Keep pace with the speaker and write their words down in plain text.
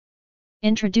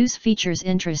Introduce features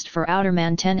interest for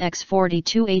Outerman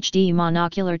 10x42 HD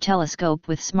monocular telescope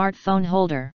with smartphone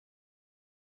holder.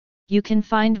 You can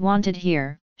find wanted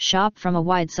here. Shop from a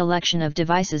wide selection of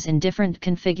devices in different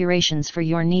configurations for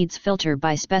your needs, filter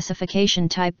by specification,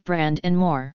 type, brand and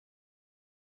more.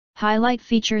 Highlight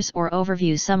features or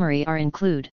overview summary are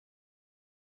include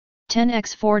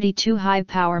 10x42 high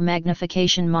power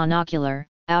magnification monocular,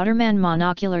 Outerman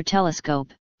monocular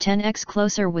telescope, 10x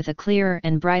closer with a clearer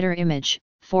and brighter image,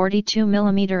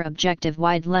 42mm objective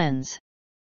wide lens.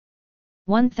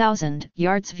 1000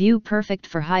 yards view, perfect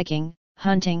for hiking,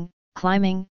 hunting,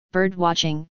 climbing, bird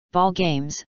watching, ball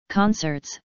games,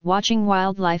 concerts, watching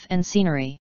wildlife and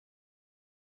scenery.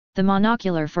 The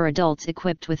monocular for adults,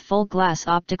 equipped with full glass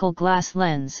optical glass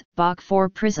lens, Bach 4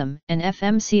 prism and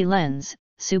FMC lens,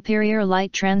 superior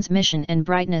light transmission and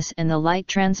brightness, and the light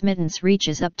transmittance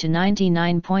reaches up to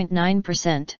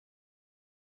 99.9%.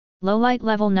 Low light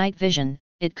level night vision,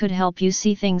 it could help you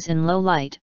see things in low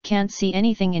light, can't see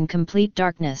anything in complete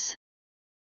darkness.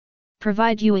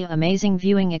 Provide you an amazing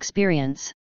viewing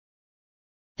experience.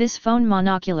 This phone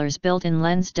monocular's built-in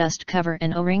lens dust cover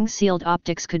and O-ring sealed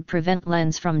optics could prevent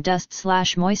lens from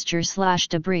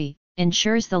dust/moisture/debris,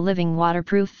 ensures the living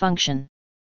waterproof function.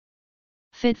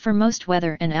 Fit for most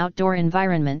weather and outdoor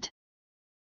environment.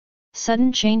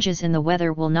 Sudden changes in the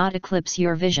weather will not eclipse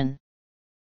your vision.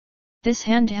 This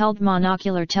handheld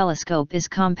monocular telescope is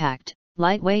compact,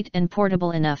 lightweight and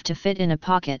portable enough to fit in a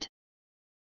pocket.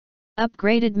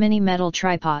 Upgraded mini metal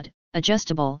tripod,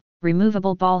 adjustable,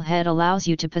 removable ball head allows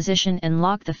you to position and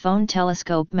lock the phone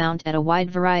telescope mount at a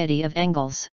wide variety of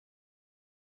angles.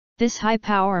 This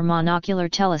high-power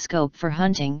monocular telescope for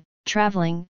hunting,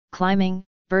 traveling, climbing,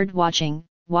 bird watching,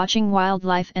 watching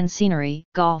wildlife and scenery,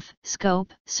 golf,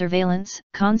 scope, surveillance,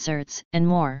 concerts, and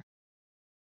more.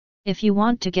 If you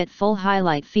want to get full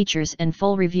highlight features and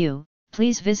full review,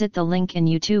 please visit the link in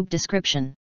YouTube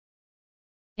description.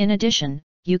 In addition,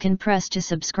 you can press to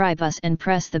subscribe us and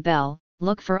press the bell.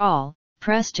 Look for all,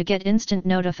 press to get instant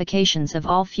notifications of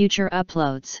all future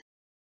uploads.